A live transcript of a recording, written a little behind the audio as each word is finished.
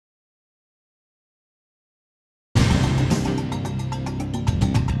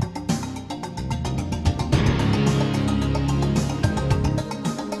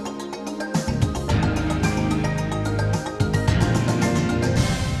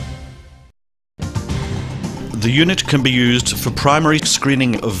The unit can be used for primary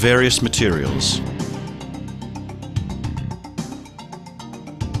screening of various materials.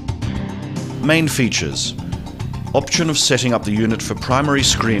 Main features: option of setting up the unit for primary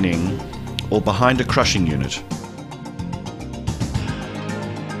screening or behind a crushing unit.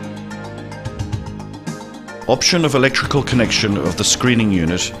 Option of electrical connection of the screening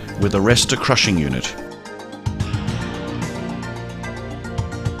unit with a RESTA crushing unit.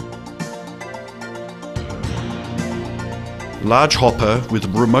 Large hopper with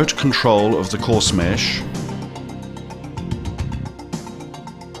remote control of the coarse mesh.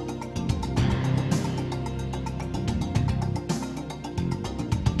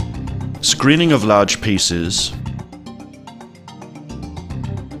 Screening of large pieces.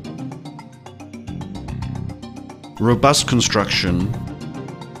 Robust construction.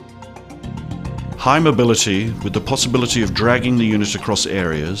 High mobility with the possibility of dragging the unit across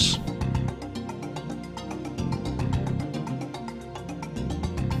areas.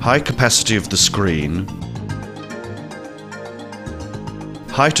 High capacity of the screen.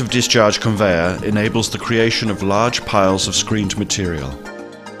 Height of discharge conveyor enables the creation of large piles of screened material.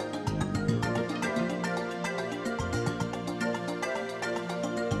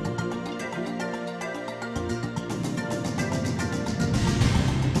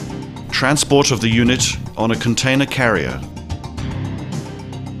 Transport of the unit on a container carrier.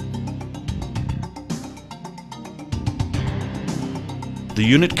 The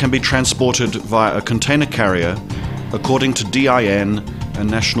unit can be transported via a container carrier according to DIN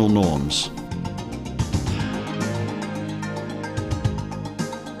and national norms.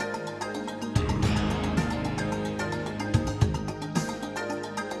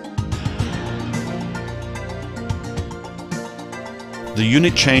 The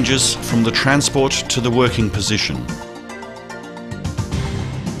unit changes from the transport to the working position.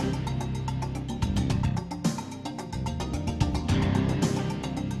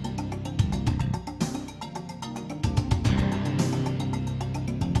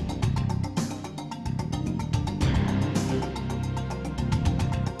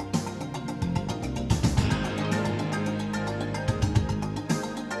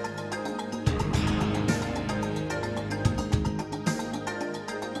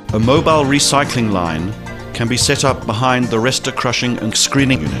 A mobile recycling line can be set up behind the RESTA crushing and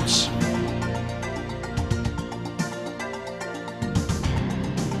screening units.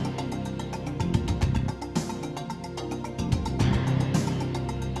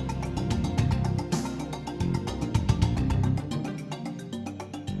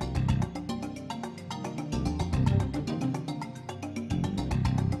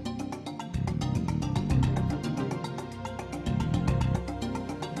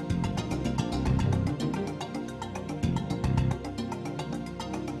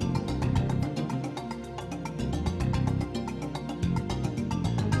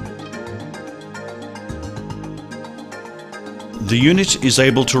 The unit is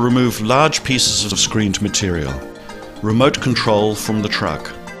able to remove large pieces of screened material. Remote control from the truck.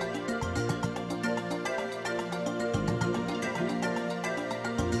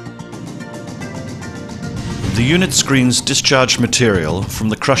 The unit screens discharged material from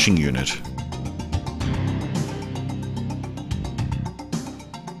the crushing unit.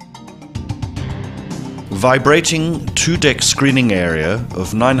 Vibrating 2-deck screening area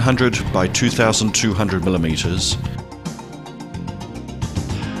of 900 by 2200 millimeters.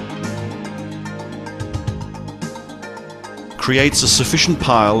 Creates a sufficient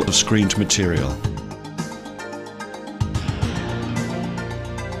pile of screened material.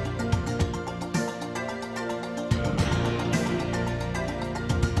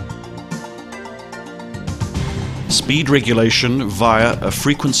 Speed regulation via a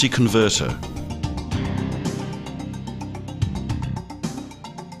frequency converter.